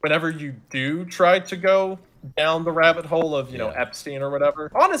that whenever you do try to go down the rabbit hole of, you know, Epstein or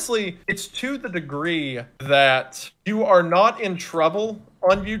whatever. Honestly, it's to the degree that you are not in trouble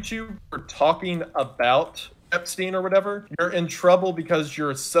on YouTube for talking about Epstein or whatever. You're in trouble because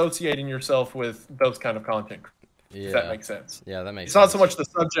you're associating yourself with those kind of content. Yeah. If that makes sense. Yeah, that makes sense. It's not so much the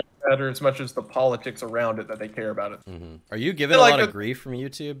subject matter as much as the politics around it that they care about it. Are you given a lot of grief from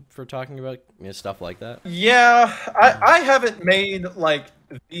YouTube for talking about, you know, stuff like that? Yeah, I haven't made like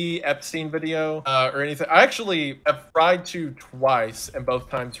the Epstein video or anything. I actually have tried to twice and both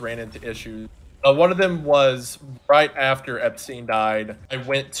times ran into issues. One of them was right after Epstein died. I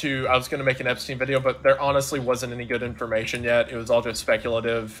was going to make an Epstein video, but there honestly wasn't any good information yet. It was all just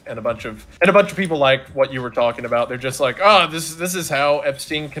speculative, and a bunch of people like what you were talking about. They're just like, oh, this is how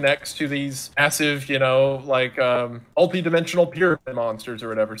Epstein connects to these massive, you know, like multi-dimensional pyramid monsters or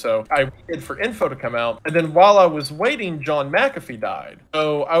whatever. So I waited for info to come out, and then while I was waiting, John McAfee died.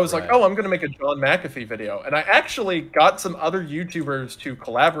 So I was like, oh, I'm going to make a John McAfee video, and I actually got some other YouTubers to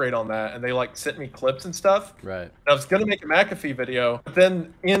collaborate on that, and they like sent me clips and stuff. Right. And I was going to make a McAfee video, but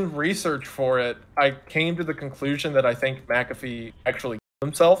then in research for it, I came to the conclusion that I think McAfee actually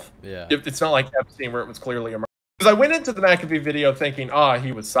killed himself. Yeah. It's not like Epstein where it was clearly a murder. Because I went into the McAfee video thinking,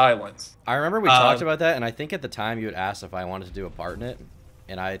 he was silenced. I remember we talked about that, and I think at the time you had asked if I wanted to do a part in it.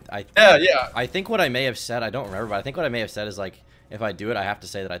 And I think what I may have said, I don't remember, but I think what I may have said is like, if I do it, I have to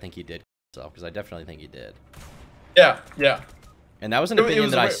say that I think he did kill himself, because I definitely think he did. Yeah. And that was an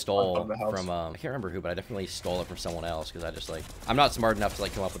opinion that I stole from, I can't remember who, but I definitely stole it from someone else, because I just, like, I'm not smart enough to,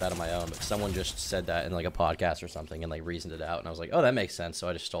 like, come up with that on my own, but someone just said that in, like, a podcast or something and, like, reasoned it out, and I was like, oh, that makes sense, so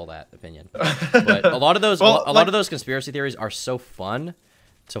I just stole that opinion. But a lot of those, a lot of those conspiracy theories are so fun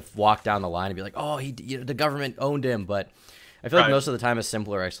to walk down the line and be like, oh, the government owned him, but I feel like most of the time a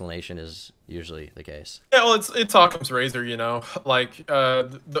simpler explanation is usually the case. Yeah, well, it's Occam's razor, you know. Like,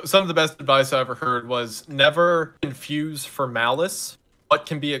 some of the best advice I ever heard was never confuse for malice what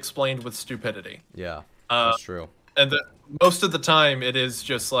can be explained with stupidity. Yeah, that's true. And most of the time, it is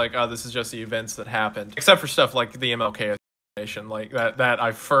just like, oh, this is just the events that happened, except for stuff like the MLK assassination, like that.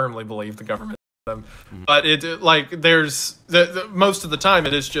 I firmly believe the government. Them. But there's most of the time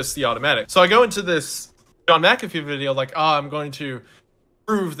it is just the automatic. So I go into this John McAfee video like, I'm going to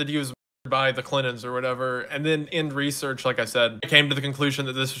prove that he was by the Clintons or whatever, and then in research, like I said, I came to the conclusion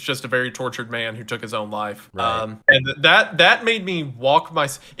that this was just a very tortured man who took his own life. Right. And that made me walk my...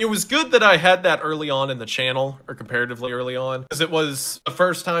 It was good that I had that early on in the channel, or comparatively early on, because it was the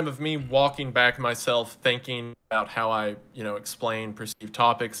first time of me walking back myself, thinking about how I, explain perceived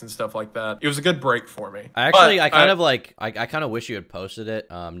topics and stuff like that. It was a good break for me. I kind of wish you had posted it,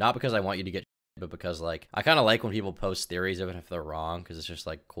 not because I want you to get, but because, like, I kind of like when people post theories, even if they're wrong, because it's just,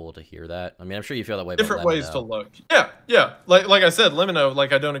 like, cool to hear that. I mean, I'm sure you feel that way about different ways to look. Yeah. Like I said, Lemino,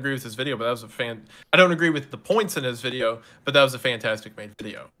 like, I don't agree with his video, but that was I don't agree with the points in his video, but that was a fantastic made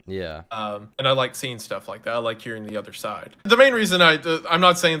video. Yeah. And I like seeing stuff like that. I like hearing the other side. The main reason I'm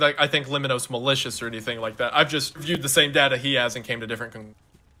not saying that I think Lemino's malicious or anything like that. I've just viewed the same data he has and came to different conclusions.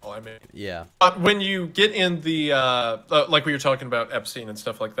 Yeah. But when you get in the like we were talking about Epstein and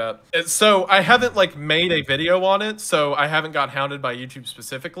stuff like that, so I haven't like made a video on it, so I haven't got hounded by YouTube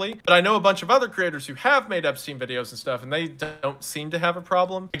specifically, but I know a bunch of other creators who have made Epstein videos and stuff, and they don't seem to have a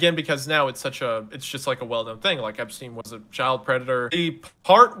problem, again, because now it's just like a well-known thing. Like, Epstein was a child predator. The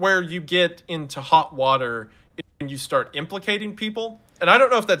part where you get into hot water is when you start implicating people. And I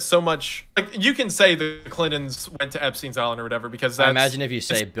don't know if that's so much... Like, you can say the Clintons went to Epstein's Island or whatever, because that's... I imagine if you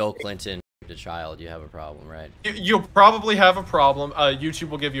say Bill Clinton raped a child, you have a problem, right? You'll probably have a problem. YouTube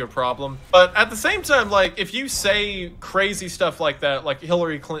will give you a problem. But at the same time, like, if you say crazy stuff like that, like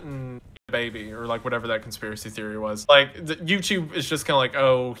Hillary Clinton... baby, or like whatever that conspiracy theory was, like, YouTube is just kind of like,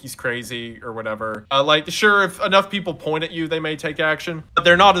 oh, he's crazy or whatever. Like, sure, if enough people point at you, they may take action, but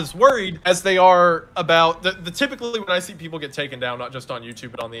they're not as worried as they are about the typically when I see people get taken down, not just on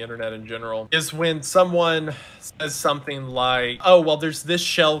YouTube but on the internet in general, is when someone says something like, oh, well, there's this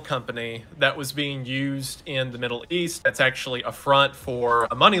shell company that was being used in the Middle East that's actually a front for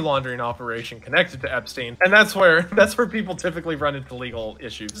a money laundering operation connected to Epstein, and that's where people typically run into legal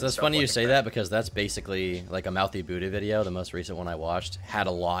issues. So that's funny you say that, because that's basically like a Mouthy Buddha video. The most recent one I watched had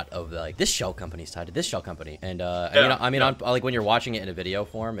a lot of like, this shell company's tied to this shell company, and like when you're watching it in a video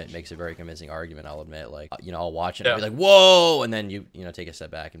form, it makes a very convincing argument. I'll admit, like, I'll watch it and be like, whoa, and then you take a step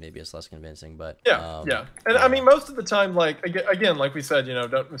back and maybe it's less convincing. But and I mean, most of the time, like, again, like we said,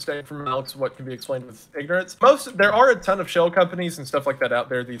 don't mistake for malice what can be explained with ignorance. There are a ton of shell companies and stuff like that out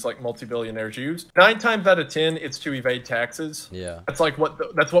there, these like multi-billionaires use. 9 times out of 10, it's to evade taxes. Yeah, that's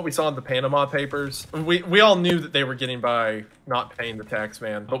what we saw in the Panama Papers. We all knew that they were getting by not paying the tax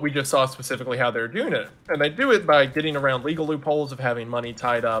man, but we just saw specifically how they're doing it. And they do it by getting around legal loopholes of having money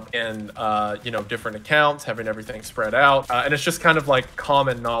tied up in, different accounts, having everything spread out. And it's just kind of like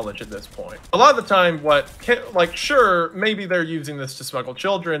common knowledge at this point. A lot of the time, sure, maybe they're using this to smuggle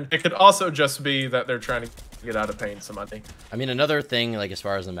children. It could also just be that they're trying to get out of paying some money. I mean, another thing, like, as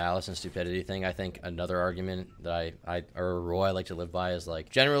far as the malice and stupidity thing, I think another argument that I like to live by is, like,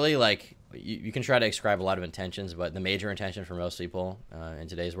 generally, like, you can try to ascribe a lot of intentions, but the major intention for most people in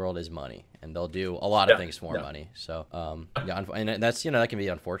today's world is money, and they'll do a lot of things for money. So, and that's, that can be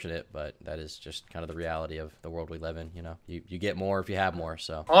unfortunate, but that is just kind of the reality of the world we live in. You get more if you have more.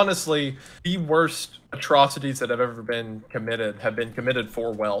 So honestly, the worst atrocities that have ever been committed have been committed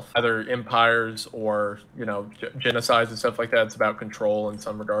for wealth, either empires or genocides and stuff like that. It's about control in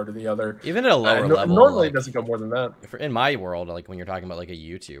some regard or the other. Even at a lower level, normally it doesn't go more than that. In my world, like when you're talking about like a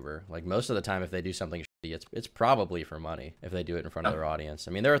YouTuber, like most of the time, if they do something shitty, it's probably for money. If they do it in front of their audience,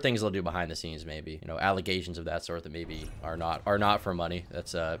 I mean, there are things they'll do behind the scenes, maybe allegations of that sort that maybe are not for money.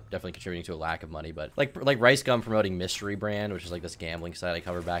 That's definitely contributing to a lack of money. But like Rice Gum promoting Mystery Brand, which is like this gambling site I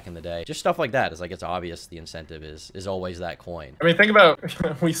covered back in the day, just stuff like that. It's like, it's obvious the incentive is always that coin. I mean, think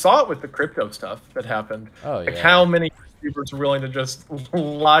about we saw it with the crypto stuff that happened. Oh yeah. Like how many YouTubers are willing to just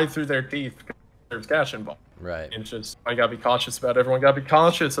lie through their teeth because there's cash involved. Right. And it's just, I gotta be cautious about it. Everyone gotta be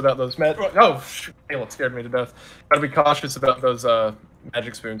cautious about those it scared me to death. Gotta be cautious about those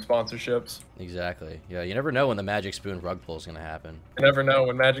Magic Spoon sponsorships. Exactly. Yeah, you never know when the Magic Spoon rug pull is gonna happen. You never know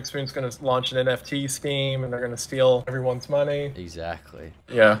when Magic Spoon's gonna launch an NFT scheme and they're gonna steal everyone's money. Exactly.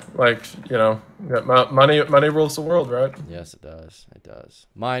 Yeah, like, money rules the world, right? Yes, it does. It does.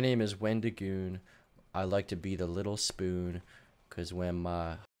 My name is Wendigoon. I like to be the little spoon, 'cause when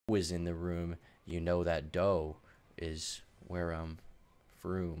my is in the room, that dough is where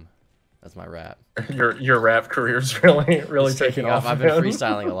Froome. That's my rap. Your rap career's really taking off. I've been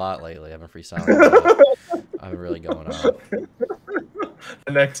freestyling a lot lately. I've been freestyling a lot. I've been really going on.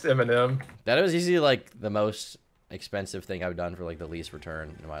 The next Eminem. That was easily like the most expensive thing I've done for like the least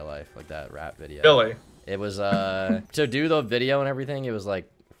return in my life, like that rap video. Really? It was to do the video and everything. It was like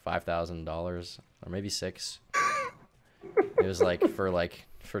 $5,000 or maybe $6,000. It was like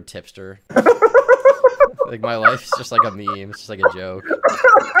for tipster. Like my life's just like a meme. It's just like a joke.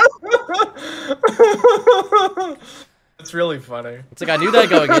 It's really funny. It's like I knew that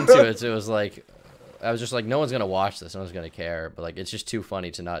going into it. So it was like I was just like, no one's gonna watch this. No one's gonna care. But like, it's just too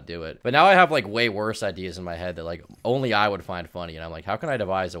funny to not do it. But now I have like way worse ideas in my head that like only I would find funny. And I'm like, how can I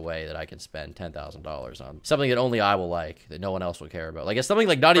devise a way that I can spend $10,000 on something that only I will like, that no one else would care about? Like it's something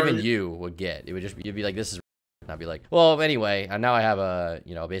like not even you would get. It would just you'd be like, this is. And I'd be like, well, anyway, and now I have a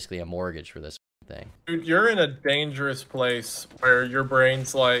basically a mortgage for this thing. Dude, you're in a dangerous place where your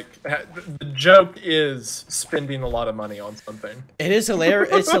brain's like, the joke is spending a lot of money on something. It is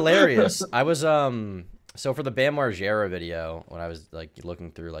hilarious. It's hilarious. I was so for the Bam Margera video, when I was like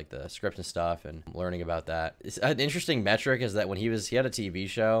looking through like the script and stuff and learning about that, it's an interesting metric is that when he had a TV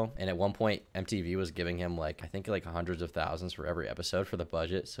show, and at one point MTV was giving him like I think like hundreds of thousands for every episode for the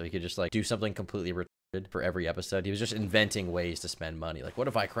budget, so he could just like do something completely for every episode. He was just inventing ways to spend money. Like, what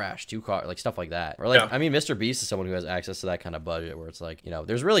if I crash 2 cars? Like, stuff like that. Or, like, I mean, Mr. Beast is someone who has access to that kind of budget where it's like,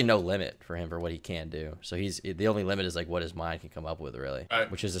 there's really no limit for him for what he can do. So the only limit is, like, what his mind can come up with, really. Right.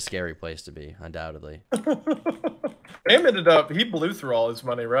 Which is a scary place to be, undoubtedly. Bam he blew through all his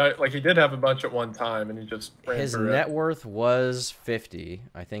money, right? Like, he did have a bunch at one time, and he just ran his through net worth was 50.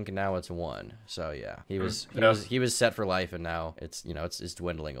 I think now it's 1. So, yeah. He was set for life, and now it's, it's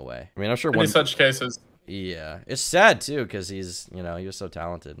dwindling away. I mean, I'm sure in such cases. Yeah, it's sad too because he's he was so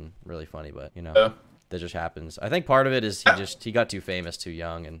talented and really funny, but that just happens. I think part of it is he got too famous too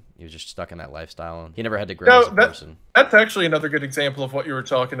young, and he was just stuck in that lifestyle, and he never had to grow as a person. That's actually another good example of what you were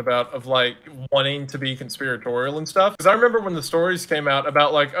talking about, of like wanting to be conspiratorial and stuff. Because I remember when the stories came out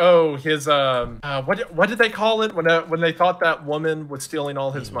about like, oh, his what did they call it when they thought that woman was stealing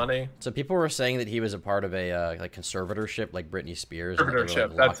all his money? So people were saying that he was a part of a like conservatorship, like Britney Spears.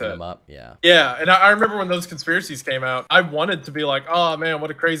 Conservatorship, that's it. Him up. Yeah. Yeah, and I remember when those conspiracies came out, I wanted to be like, oh man,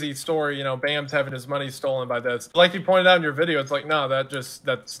 what a crazy story. Bam's having his money stolen by this. Like you pointed out in your video, it's like, no,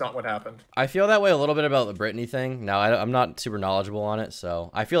 that's not what happened. I feel that way a little bit about the Britney thing. Now, I'm not super knowledgeable on it, so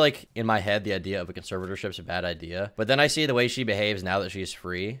I feel like in my head the idea of a conservatorship is a bad idea. But then I see the way she behaves now that she's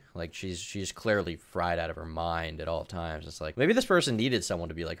free. Like she's clearly fried out of her mind at all times. It's like maybe this person needed someone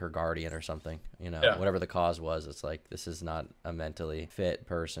to be like her guardian or something. Whatever the cause was. It's like this is not a mentally fit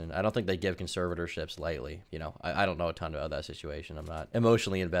person. I don't think they give conservatorships lightly. I don't know a ton about that situation. I'm not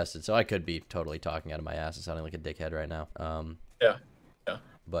emotionally invested, so I could be totally talking out of my ass and sounding like a dickhead right now. Yeah.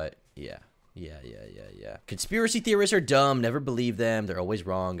 But yeah. Conspiracy theorists are dumb. Never believe them. They're always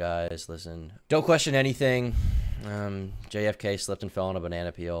wrong, guys. Listen. Don't question anything. JFK slipped and fell on a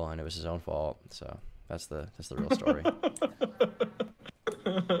banana peel, and it was his own fault. So that's the real story.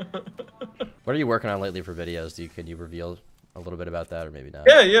 What are you working on lately for videos? Can you reveal a little bit about that, or maybe not?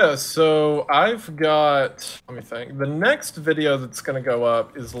 Yeah. So I've got, let me think. The next video that's going to go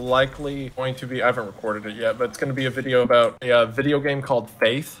up is likely going to be, I haven't recorded it yet, but it's going to be a video about a video game called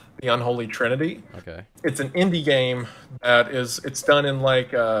Faith, the Unholy Trinity. Okay. It's an indie game that it's done in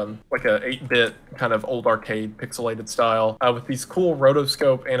like a 8-bit kind of old arcade pixelated style with these cool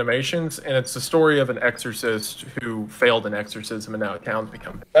rotoscope animations, and it's the story of an exorcist who failed an exorcism and now a town's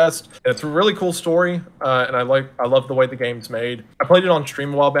become possessed. And it's a really cool story, and I love the way the game's made. I played it on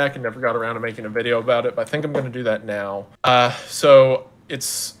stream a while back and never got around to making a video about it, but I think I'm going to do that now. So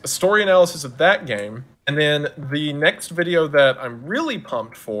it's a story analysis of that game. And then the next video that I'm really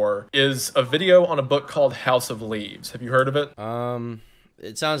pumped for is a video on a book called House of Leaves. Have you heard of it?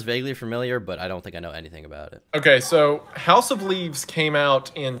 It sounds vaguely familiar, but I don't think I know anything about it. Okay, so House of Leaves came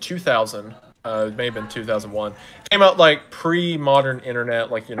out in 2000. It may have been 2001. Came out like pre-modern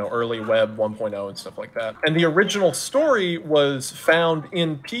internet, like, early web 1.0 and stuff like that. And the original story was found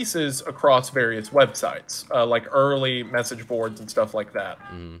in pieces across various websites, like early message boards and stuff like that.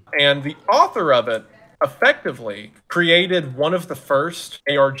 And the author of it effectively created one of the first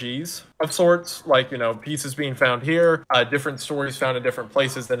ARGs of sorts, like, pieces being found here, different stories found in different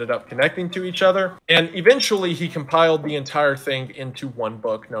places ended up connecting to each other. And eventually he compiled the entire thing into one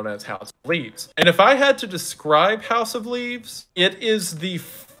book known as House of Leaves. And if I had to describe House of Leaves, it is the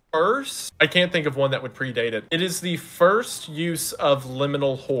first, I can't think of one that would predate it. It is the first use of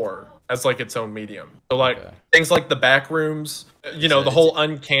liminal horror as like its own medium. So like things like the back rooms, the whole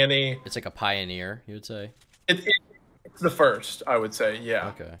uncanny. It's like a pioneer, you would say. It's the first, I would say, yeah.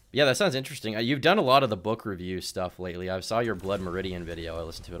 Okay. Yeah, that sounds interesting. You've done a lot of the book review stuff lately. I saw your Blood Meridian video. I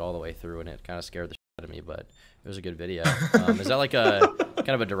listened to it all the way through, and it kind of scared the shit out of me, but it was a good video. Is that like a kind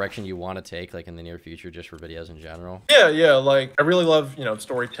of a direction you want to take, like in the near future, just for videos in general? Yeah. Like, I really love,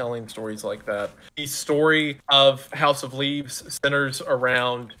 storytelling, stories like that. The story of House of Leaves centers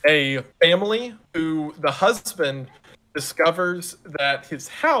around a family who the husband discovers that his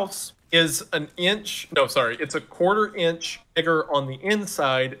house is it's a quarter inch bigger on the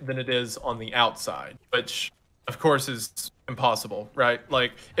inside than it is on the outside, which of course is impossible, right?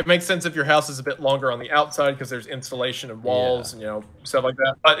 Like, it makes sense if your house is a bit longer on the outside because there's insulation and walls and stuff like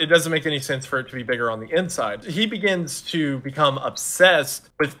that, but it doesn't make any sense for it to be bigger on the inside. He begins to become obsessed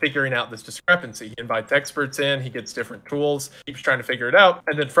with figuring out this discrepancy. He invites experts in, he gets different tools, keeps trying to figure it out,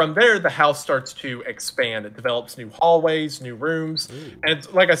 and then from there the house starts to expand. It develops new hallways, new rooms. And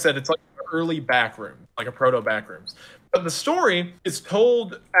it's, like I said, it's like an early back room, like a proto back rooms. But the story is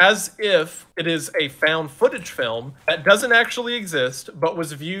told as if it is a found footage film that doesn't actually exist, but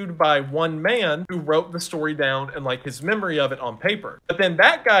was viewed by one man who wrote the story down and like his memory of it on paper. But then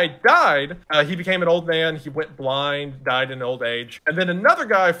that guy died. He became an old man. He went blind, died in old age. And then another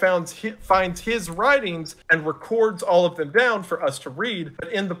guy finds his writings and records all of them down for us to read.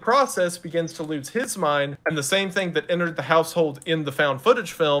 But in the process begins to lose his mind. And the same thing that entered the household in the found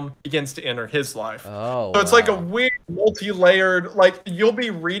footage film begins to enter his life. Oh, so it's like a weird multi-layered, like, you'll be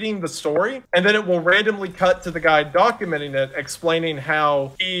reading the story and then it will randomly cut to the guy documenting it, explaining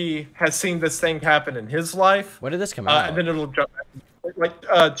how he has seen this thing happen in his life. When did this come out? And then it'll jump like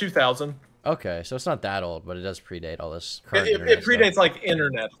 2000. Okay, so it's not that old, but it does predate all this current It predates stuff. Like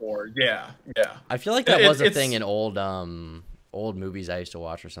internet horror. Yeah. I feel like that was a thing in old movies I used to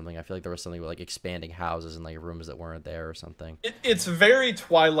watch or something. I feel like there was something with like expanding houses and like rooms that weren't there or something. It's very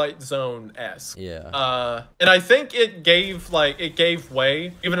Twilight Zone-esque. Yeah. And I think it gave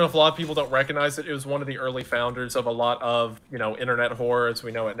way, even if a lot of people don't recognize it. It was one of the early founders of a lot of, internet horror as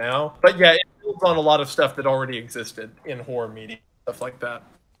we know it now. But yeah, it builds on a lot of stuff that already existed in horror media, stuff like that.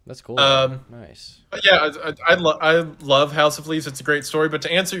 That's cool. Nice. But yeah, I love House of Leaves. It's a great story. But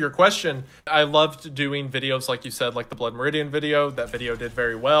to answer your question, I loved doing videos like you said, like the Blood Meridian video. That video did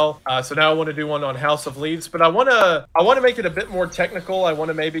very well. So now I want to do one on House of Leaves, but I want to make it a bit more technical. I want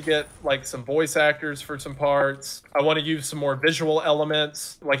to maybe get like some voice actors for some parts. I want to use some more visual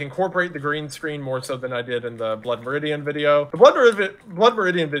elements, like incorporate the green screen more so than I did in the Blood Meridian video. The Blood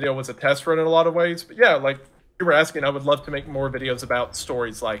Meridian video was a test run in a lot of ways, but yeah, like you were asking, I would love to make more videos about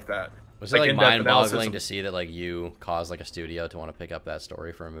stories like that. Was it like mind-boggling to see that like you caused like a studio to want to pick up that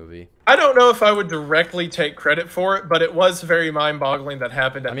story for a movie? I don't know if I would directly take credit for it, but it was very mind-boggling that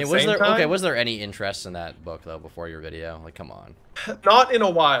happened at the same time. Okay, was there any interest in that book though before your video? Like, come on. Not in a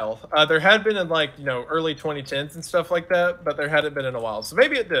while. There had been in like early 2010s and stuff like that, but there hadn't been in a while. So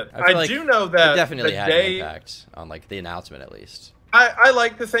maybe it did. I do know that it definitely had an impact on like the announcement at least. I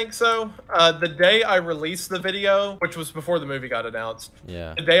like to think so. The day I released the video, which was before the movie got announced,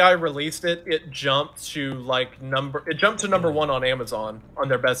 the day I released it, it jumped to number 1 on Amazon on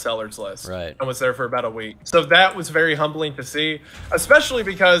their bestsellers list. Right. And was there for about a week. So that was very humbling to see, especially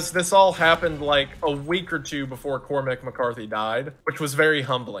because this all happened like a week or two before Cormac McCarthy died, which was very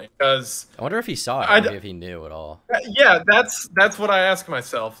humbling. Because I wonder if he saw it, maybe if he knew at all. Yeah, that's what I ask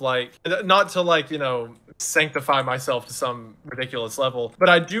myself. Like, not to like sanctify myself to some ridiculous level, but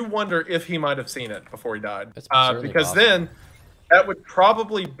I do wonder if he might have seen it before he died, because possible. Then that would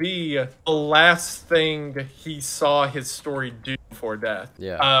probably be the last thing he saw his story do before death.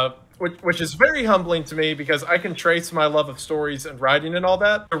 Which is very humbling to me, because I can trace my love of stories and writing and all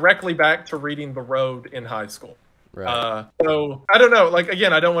that directly back to reading The Road in high school. Right. So I don't know, like,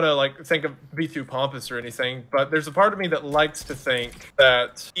 again, I don't want to like be too pompous or anything, but there's a part of me that likes to think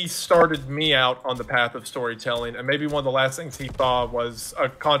that he started me out on the path of storytelling, and maybe one of the last things he saw was a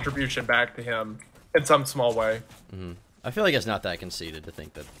contribution back to him in some small way. Mm-hmm. I feel like it's not that conceited to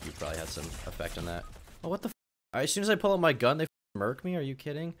think that you probably had some effect on that. Oh, what the f? As soon as I pull out my gun, they murk me? Are you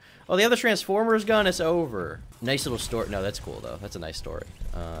kidding? Oh, they have the Transformers gun. It's over. Nice little story. No, that's cool though. That's a nice story.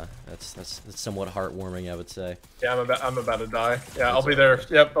 That's somewhat heartwarming, I would say. Yeah, I'm about to die. Yeah, I'll be there.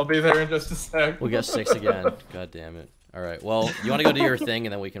 Yep, I'll be there in just a sec. We'll get 6 again. God damn it. All right. Well, you want to go do your thing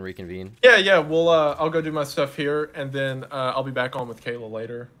and then we can reconvene? Yeah. Well, I'll go do my stuff here, and then I'll be back on with Kayla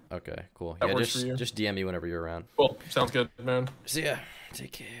later. Okay. Cool. That works for you? Just DM me whenever you're around. Cool. Sounds good, man. See ya.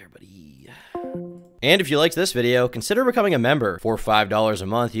 Take care, buddy. And if you liked this video, consider becoming a member. For $5 a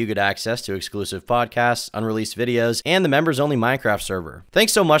month, you get access to exclusive podcasts, unreleased videos, and the members-only Minecraft server.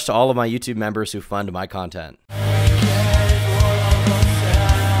 Thanks so much to all of my YouTube members who fund my content.